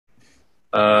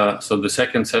So the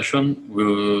second session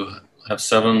will have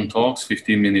 7 talks,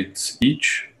 15 minutes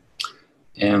each.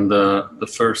 And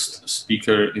the first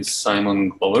speaker is Simon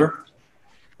Glover,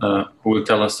 who will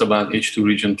tell us about H2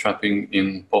 region trapping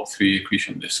in POP3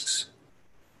 accretion disks.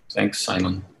 Thanks,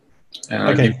 Simon. And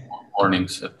I'll give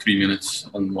warnings at 3 minutes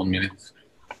and 1 minute.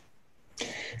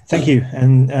 Thank you,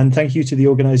 and thank you to the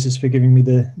organizers for giving me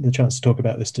the chance to talk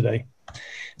about this today.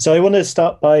 So I want to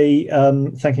start by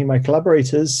thanking my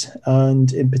collaborators,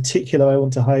 and in particular I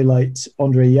want to highlight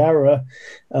Andre Yara,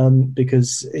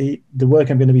 because the work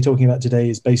I'm going to be talking about today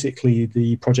is basically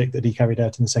the project that he carried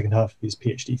out in the second half of his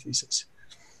PhD thesis.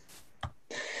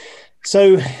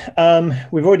 So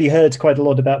we've already heard quite a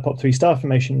lot about POP3 star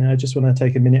formation. I just want to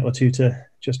take a minute or two to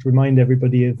just remind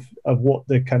everybody of what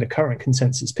the kind of current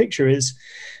consensus picture is.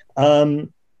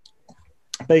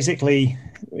 Basically,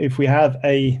 if we have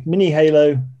a mini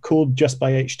halo cooled just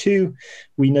by H2,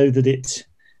 we know that it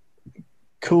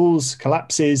cools,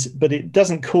 collapses, but it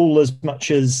doesn't cool as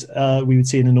much as we would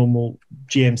see in a normal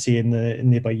GMC in the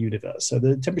nearby universe. So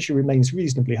the temperature remains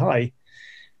reasonably high.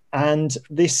 And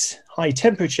this high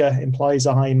temperature implies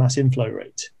a high mass inflow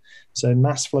rate. So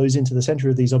mass flows into the center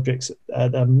of these objects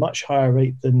at a much higher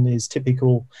rate than is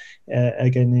typical,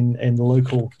 again, in the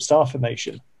local star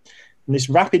formation. And this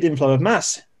rapid inflow of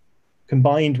mass,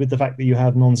 combined with the fact that you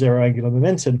have non-zero angular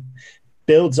momentum,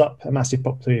 builds up a massive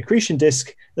POP3 accretion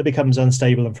disk that becomes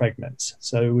unstable and fragments.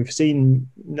 So we've seen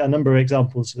a number of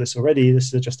examples of this already.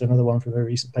 This is just another one from a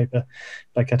recent paper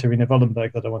by Katarina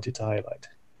Wallenberg that I wanted to highlight.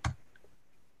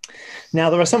 Now,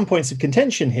 there are some points of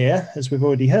contention here, as we've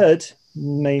already heard,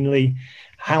 mainly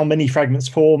how many fragments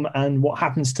form and what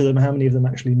happens to them, how many of them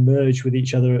actually merge with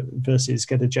each other versus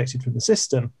get ejected from the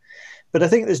system. But I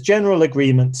think there's general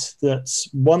agreement that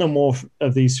one or more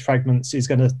of these fragments is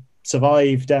going to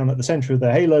survive down at the center of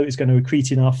the halo, is going to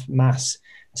accrete enough mass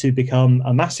to become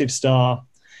a massive star.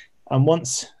 And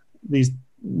once this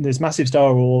massive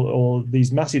star or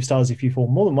these massive stars, if you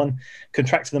form more than one,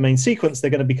 contract to the main sequence,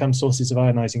 they're going to become sources of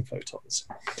ionizing photons.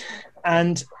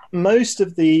 And most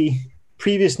of the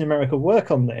previous numerical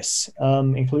work on this,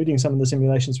 including some of the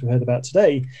simulations we've heard about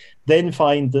today, then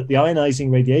find that the ionizing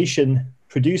radiation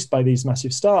produced by these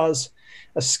massive stars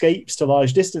escapes to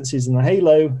large distances in the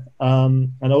halo,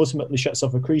 and ultimately shuts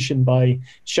off accretion by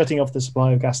shutting off the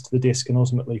supply of gas to the disk and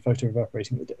ultimately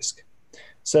photoevaporating the disk.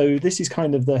 So this is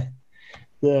kind of the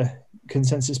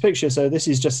consensus picture. So this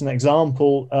is just an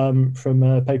example from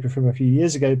a paper from a few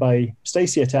years ago by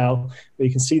Stacy et al., where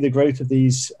you can see the growth of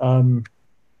these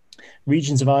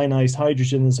regions of ionized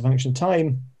hydrogen as a function of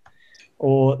time.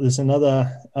 Or there's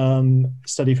another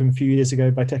study from a few years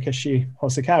ago by Takeshi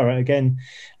Hosokawa, again,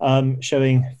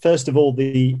 showing, first of all,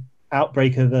 the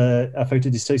outbreak of a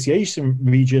photodissociation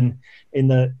region in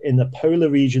the polar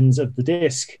regions of the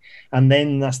disk. And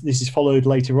then this is followed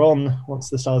later on, once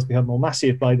the stars become more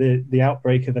massive, by the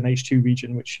outbreak of an H2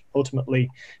 region, which ultimately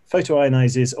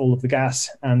photoionizes all of the gas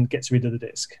and gets rid of the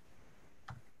disk.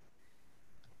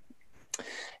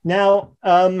 Now,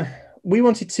 we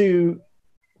wanted to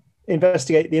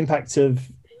investigate the impact of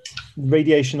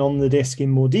radiation on the disk in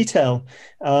more detail.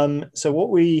 So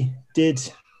what we did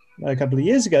a couple of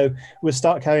years ago was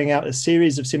start carrying out a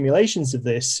series of simulations of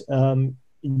this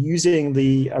using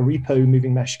the AREPO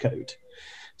moving mesh code.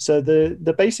 So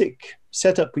the basic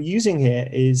setup we're using here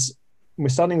is we're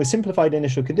starting with simplified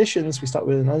initial conditions. We start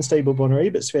with an unstable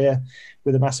Bonner-Ebert sphere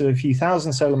with a mass of a few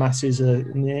thousand solar masses,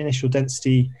 in the initial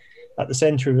density at the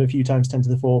center of a few times 10 to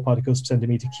the 4 particles per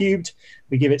centimeter cubed.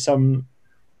 We give it some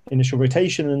initial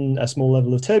rotation and a small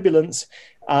level of turbulence,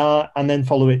 and then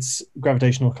follow its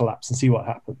gravitational collapse and see what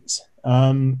happens.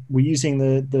 We're using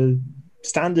the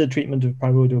standard treatment of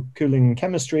primordial cooling and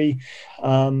chemistry.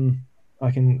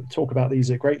 I can talk about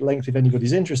these at great length if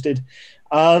anybody's interested.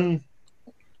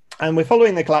 And we're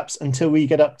following the collapse until we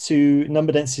get up to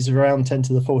number densities of around 10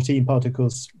 to the 14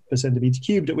 particles per centimeter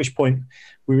cubed, at which point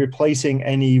we're replacing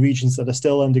any regions that are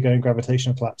still undergoing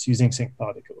gravitational collapse using sync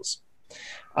particles.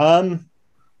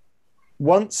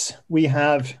 Once we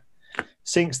have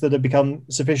sinks that have become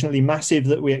sufficiently massive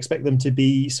that we expect them to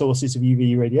be sources of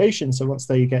UV radiation, so once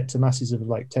they get to masses of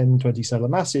like 10, 20 solar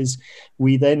masses,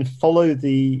 we then follow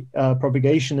the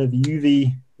propagation of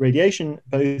UV radiation,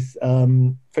 both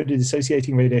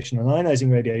photodissociating radiation and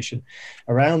ionizing radiation,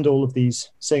 around all of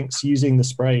these sinks using the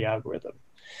spray algorithm.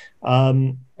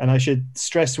 And I should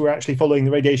stress we're actually following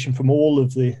the radiation from all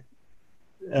of the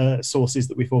sources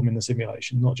that we form in the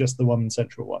simulation, not just the one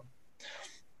central one.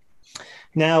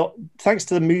 Now, thanks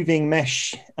to the moving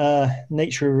mesh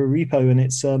nature of a repo and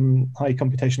its high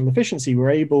computational efficiency, we're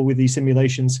able with these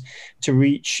simulations to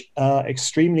reach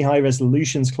extremely high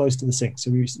resolutions close to the sink.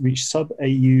 So we reach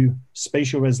sub-AU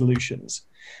spatial resolutions.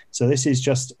 So this is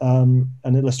just an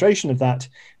illustration of that.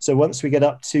 So once we get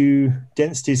up to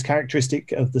densities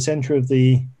characteristic of the center of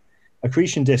the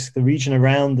accretion disk, the region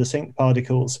around the sink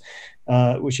particles,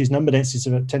 which is number densities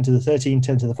of 10 to the 13,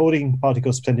 10 to the 14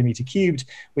 particles per centimeter cubed,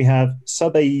 we have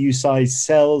sub-AU size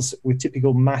cells with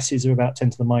typical masses of about 10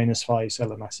 to the minus 5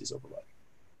 cellular masses all the way.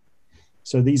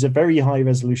 So these are very high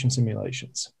resolution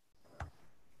simulations.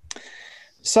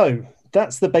 So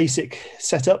that's the basic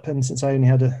setup. And since I only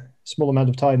had a small amount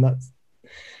of time, that's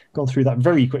gone through that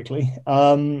very quickly.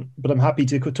 But I'm happy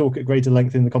to talk at greater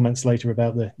length in the comments later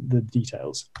about the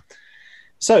details.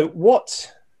 So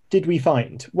what did we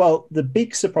find? Well, the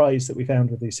big surprise that we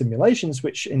found with these simulations,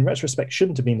 which in retrospect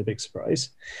shouldn't have been a big surprise,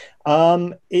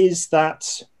 is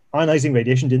that ionizing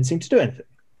radiation didn't seem to do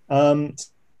anything.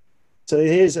 So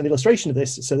here's an illustration of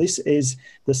this. So this is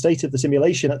the state of the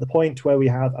simulation at the point where we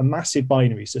have a massive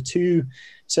binary. So two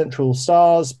central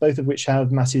stars, both of which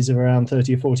have masses of around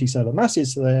 30 or 40 solar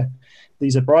masses. So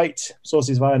these are bright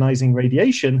sources of ionizing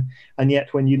radiation. And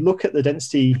yet when you look at the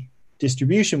density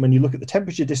distribution, when you look at the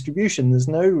temperature distribution, there's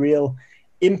no real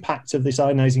impact of this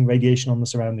ionizing radiation on the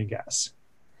surrounding gas.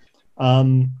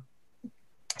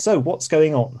 So what's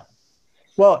going on?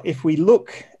 Well, if we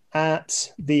look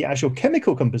at the actual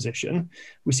chemical composition,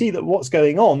 we see that what's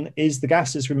going on is the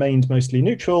gas has remained mostly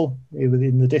neutral.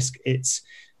 Within the disk, it's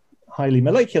highly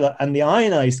molecular, and the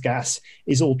ionized gas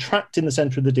is all trapped in the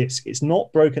center of the disk. It's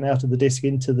not broken out of the disk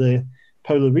into the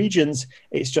polar regions.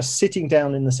 It's just sitting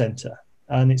down in the center,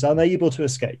 and it's unable to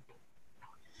escape.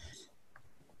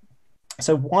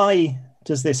 So why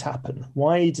does this happen?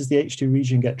 Why does the H2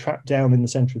 region get trapped down in the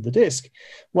center of the disk?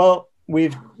 Well,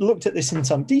 we've looked at this in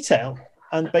some detail,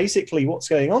 and basically what's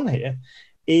going on here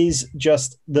is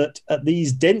just that at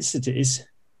these densities,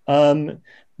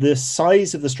 the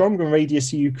size of the Stromgren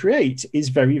radius you create is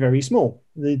very, very small.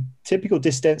 The typical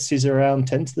disk densities are around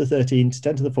 10 to the 13 to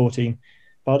 10 to the 14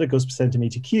 particles per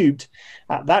centimeter cubed.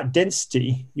 At that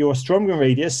density, your Stromgren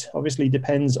radius obviously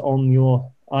depends on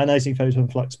your ionizing photon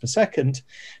flux per second,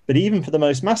 but even for the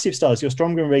most massive stars, your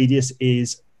Stromgren radius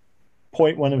is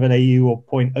 0.1 of an AU or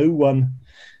 0.01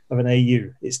 of an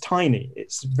AU. It's tiny.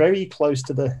 It's very close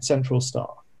to the central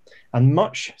star and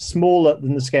much smaller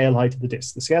than the scale height of the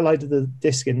disk. The scale height of the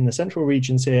disk in the central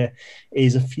regions here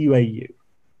is a few AU.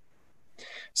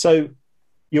 So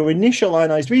your initial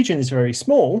ionized region is very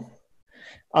small.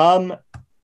 And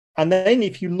then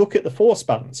if you look at the force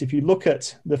balance, if you look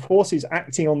at the forces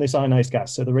acting on this ionized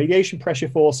gas, so the radiation pressure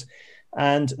force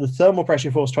and the thermal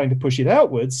pressure force trying to push it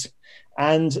outwards,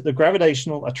 and the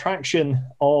gravitational attraction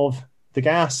of the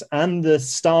gas and the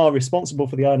star responsible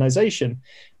for the ionization,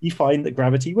 you find that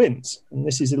gravity wins. And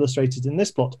this is illustrated in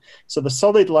this plot. So the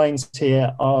solid lines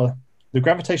here are the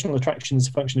gravitational attraction as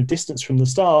a function of distance from the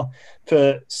star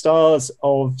for stars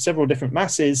of several different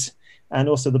masses. And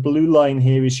also the blue line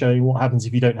here is showing what happens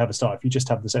if you don't have a star, if you just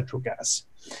have the central gas.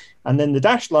 And then the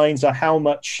dashed lines are how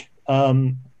much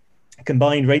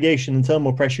combined radiation and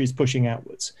thermal pressure is pushing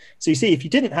outwards. So you see, if you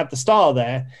didn't have the star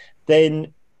there,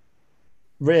 then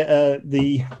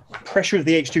the pressure of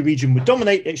the H2 region would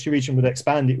dominate, the H2 region would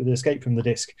expand, it would escape from the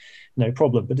disk, no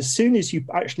problem. But as soon as you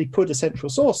actually put a central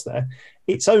source there,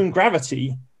 its own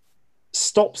gravity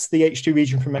stops the H2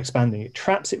 region from expanding. It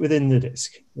traps it within the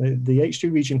disk. The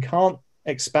H2 region can't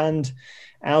expand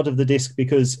out of the disk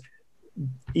because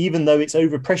even though it's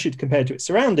overpressured compared to its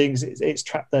surroundings, it's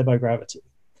trapped there by gravity.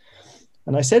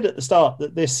 And I said at the start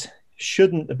that this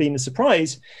shouldn't have been a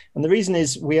surprise. And the reason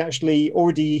is we actually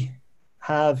already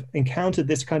have encountered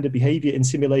this kind of behavior in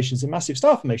simulations of massive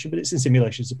star formation, but it's in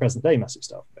simulations of present day massive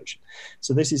star formation.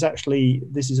 So this is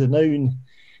a known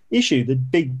issue. The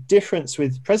big difference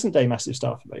with present day massive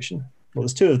star formation, well,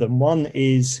 there's two of them. One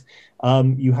is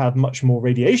you have much more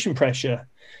radiation pressure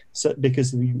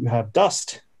because you have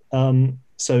dust.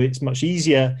 So it's much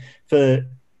easier for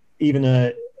even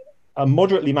a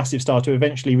moderately massive star to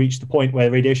eventually reach the point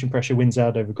where radiation pressure wins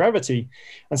out over gravity.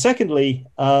 And secondly,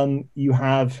 you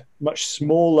have much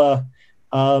smaller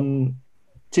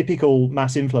typical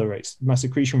mass inflow rates, mass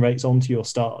accretion rates onto your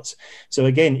stars. So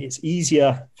again, it's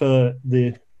easier for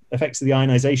the effects of the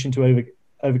ionization to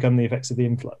overcome the effects of the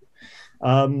inflow.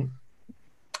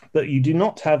 But you do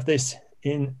not have this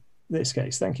in this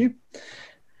case. Thank you.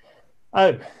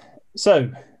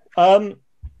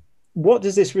 What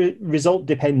does this result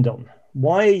depend on?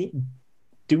 Why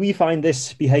do we find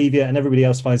this behavior and everybody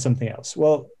else finds something else?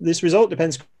 Well, this result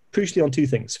depends crucially on two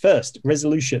things. First,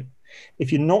 resolution.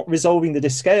 If you're not resolving the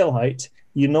disk scale height,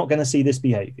 you're not going to see this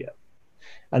behavior.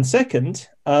 And second,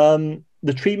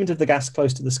 the treatment of the gas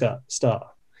close to the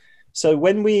star. So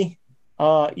when we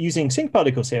are using sink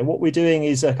particles here, what we're doing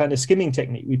is a kind of skimming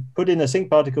technique. We put in a sink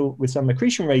particle with some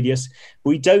accretion radius, but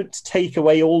we don't take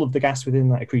away all of the gas within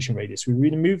that accretion radius. We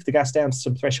remove the gas down to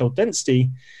some threshold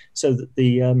density so that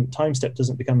the time step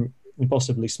doesn't become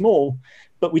impossibly small,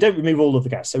 but we don't remove all of the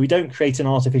gas. So we don't create an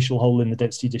artificial hole in the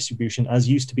density distribution, as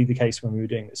used to be the case when we were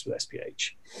doing this with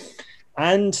SPH.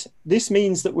 And this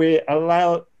means that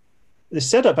the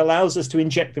setup allows us to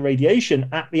inject the radiation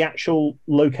at the actual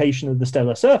location of the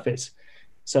stellar surface,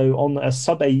 so on a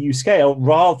sub-AU scale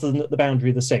rather than at the boundary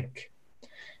of the sink.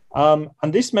 And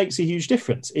this makes a huge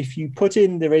difference. If you put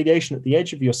in the radiation at the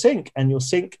edge of your sink and your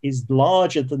sink is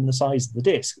larger than the size of the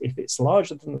disk, if it's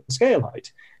larger than the scale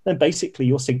height, then basically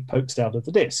your sink pokes out of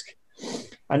the disk.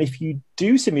 And if you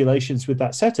do simulations with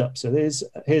that setup, so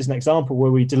here's an example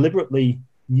where we deliberately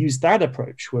used that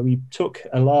approach, where we took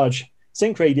a large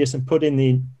sink radius and put in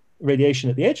the radiation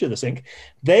at the edge of the sink,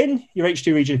 then your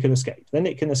H2 region can escape. Then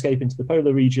it can escape into the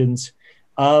polar regions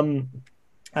and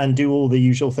do all the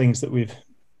usual things that we've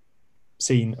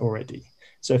seen already.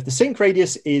 So if the sink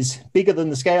radius is bigger than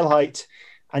the scale height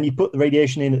and you put the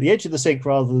radiation in at the edge of the sink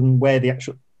rather than where the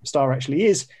actual star actually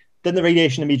is, then the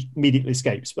radiation immediately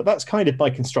escapes. But that's kind of by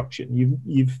construction.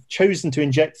 You've chosen to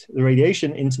inject the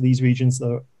radiation into these regions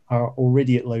that are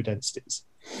already at low densities.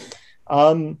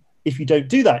 If you don't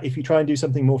do that, if you try and do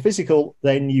something more physical,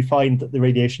 then you find that the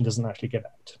radiation doesn't actually get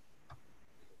out.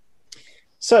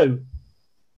 So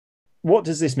what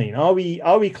does this mean? Are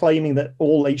we claiming that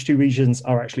all H2 regions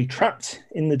are actually trapped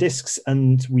in the disks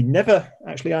and we never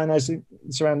actually ionize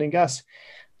the surrounding gas?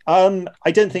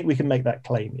 I don't think we can make that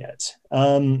claim yet,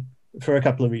 for a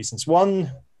couple of reasons.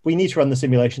 One, we need to run the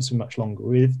simulations for much longer.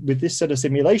 With this set of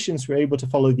simulations, we're able to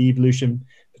follow the evolution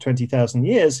for 20,000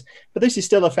 years, but this is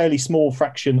still a fairly small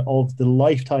fraction of the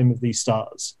lifetime of these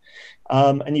stars.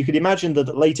 And you could imagine that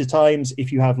at later times,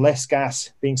 if you have less gas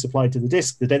being supplied to the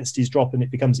disk, the densities drop and it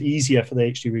becomes easier for the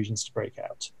H2 regions to break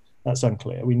out. That's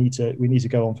unclear. We need to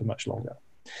go on for much longer.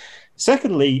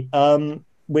 Secondly,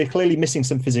 we're clearly missing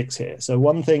some physics here. So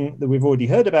one thing that we've already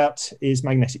heard about is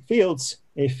magnetic fields.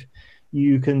 If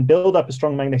you can build up a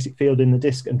strong magnetic field in the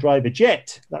disk and drive a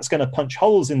jet, that's going to punch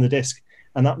holes in the disk,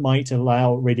 and that might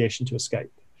allow radiation to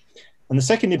escape. And the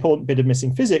second important bit of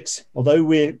missing physics, although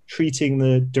we're treating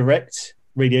the direct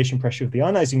radiation pressure of the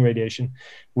ionizing radiation,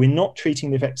 we're not treating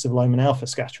the effects of Lyman alpha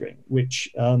scattering, which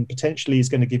potentially is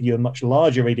going to give you a much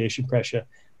larger radiation pressure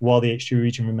while the H2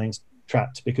 region remains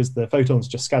trapped, because the photons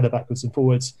just scatter backwards and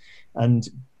forwards and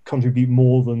contribute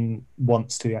more than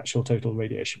once to the actual total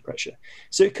radiation pressure.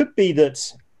 So it could be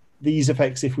that these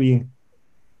effects, if we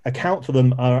account for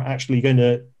them, are actually going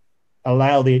to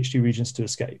allow the H2 regions to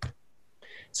escape.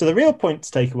 So the real point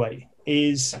to take away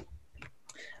is,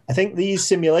 I think these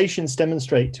simulations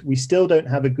demonstrate we still don't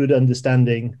have a good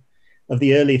understanding of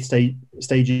the earliest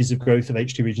stages of growth of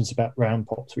H2 regions around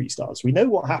POP3 stars. We know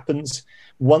what happens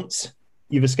once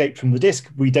you've escaped from the disk.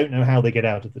 We don't know how they get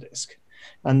out of the disk.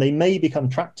 And they may become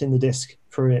trapped in the disk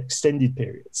for extended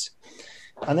periods.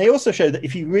 And they also show that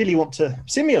if you really want to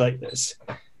simulate this,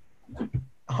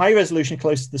 high resolution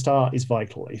close to the star is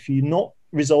vital. If you're not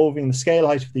resolving the scale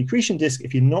height of the accretion disk,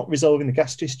 if you're not resolving the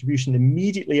gas distribution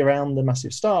immediately around the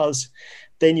massive stars,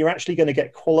 then you're actually going to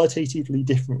get qualitatively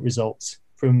different results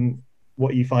from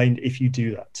what you find if you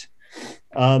do that.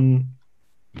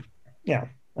 Yeah,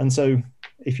 and so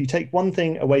if you take one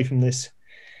thing away from this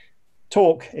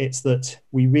talk, it's that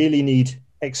we really need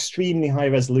extremely high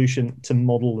resolution to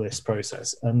model this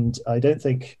process. And I don't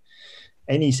think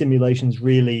any simulations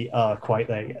really are quite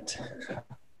there yet.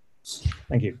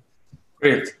 Thank you.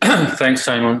 Great. Thanks,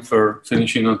 Simon, for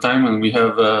finishing on time. And we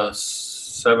have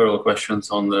several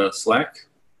questions on the Slack.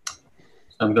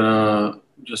 I'm going to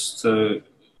just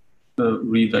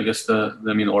read, I guess,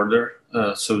 them in order.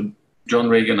 So John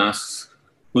Reagan asks,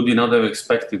 would we not have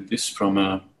expected this from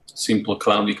a simple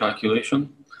cloudy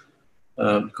calculation?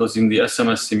 Because in the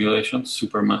SMS simulations,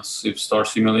 supermassive star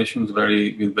simulations,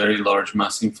 with very large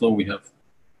mass inflow, we have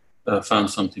found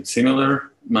something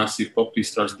similar. Massive POP3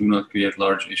 stars do not create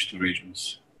large H2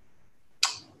 regions.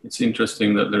 It's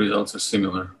interesting that the results are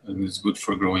similar, and it's good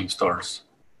for growing stars.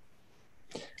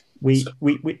 We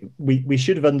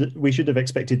should have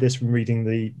expected this from reading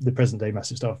the present day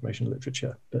massive star formation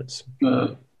literature, but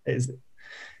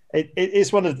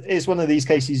it's one of these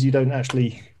cases you don't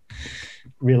actually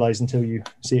realize until you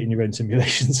see it in your own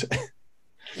simulations.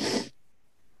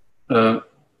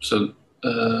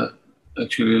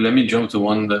 Actually, let me jump to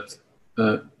one that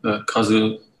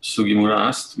Kazil Sugimura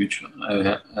asked, which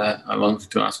I wanted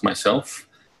to ask myself,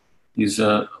 is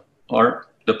are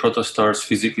the protostars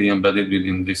physically embedded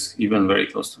within this, even very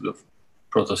close to the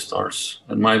protostars?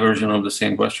 And my version of the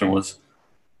same question was,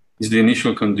 is the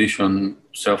initial condition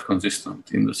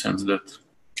self-consistent in the sense that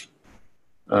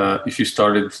if you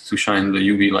started to shine the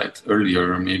UV light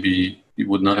earlier, maybe you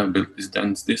would not have built this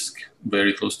dense disk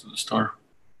very close to the star?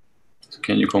 So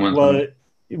can you comment on that?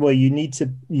 Well, you need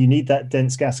that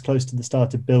dense gas close to the star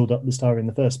to build up the star in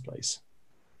the first place.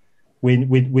 We're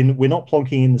not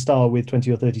plonking in the star with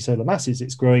 20 or 30 solar masses.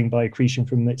 It's growing by accretion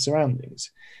from its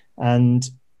surroundings. And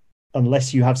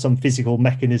unless you have some physical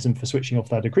mechanism for switching off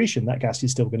that accretion, that gas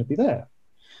is still going to be there.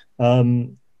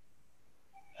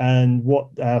 And what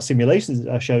our simulations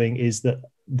are showing is that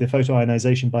the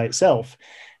photoionization by itself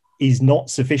is not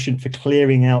sufficient for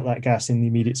clearing out that gas in the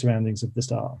immediate surroundings of the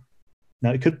star. Now,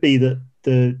 it could be that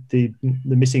the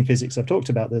missing physics I've talked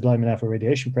about, the Lyman alpha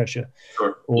radiation pressure,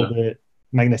 Sure. or the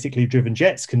magnetically driven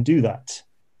jets can do that.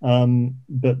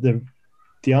 But the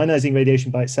ionizing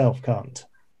radiation by itself can't.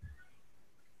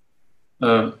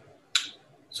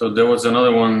 So there was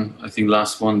another one, I think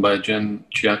last one by Jen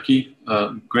Chiaki.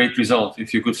 Great result.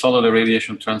 If you could follow the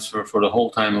radiation transfer for the whole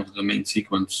time of the main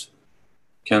sequence,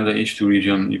 can the H2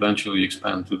 region eventually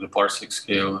expand to the parsec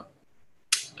scale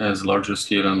as larger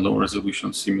scale and low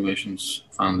resolution simulations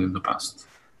found in the past?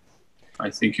 I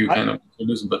think you kind of answered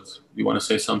this, but you want to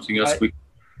say something else quick?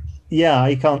 Yeah,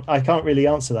 I can't really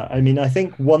answer that. I mean, I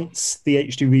think once the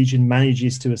H2 region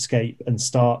manages to escape and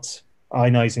start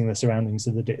ionizing the surroundings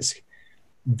of the disk,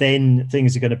 then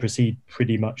things are going to proceed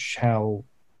pretty much how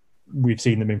we've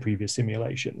seen them in previous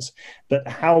simulations. But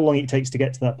how long it takes to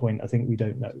get to that point, I think we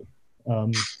don't know.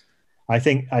 I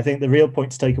think the real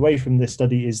point to take away from this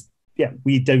study is, yeah,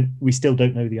 we still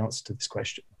don't know the answer to this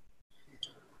question.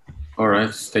 All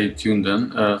right, stay tuned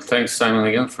then. Thanks, Simon,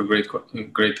 again for great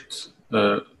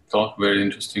talk. Very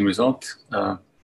interesting result.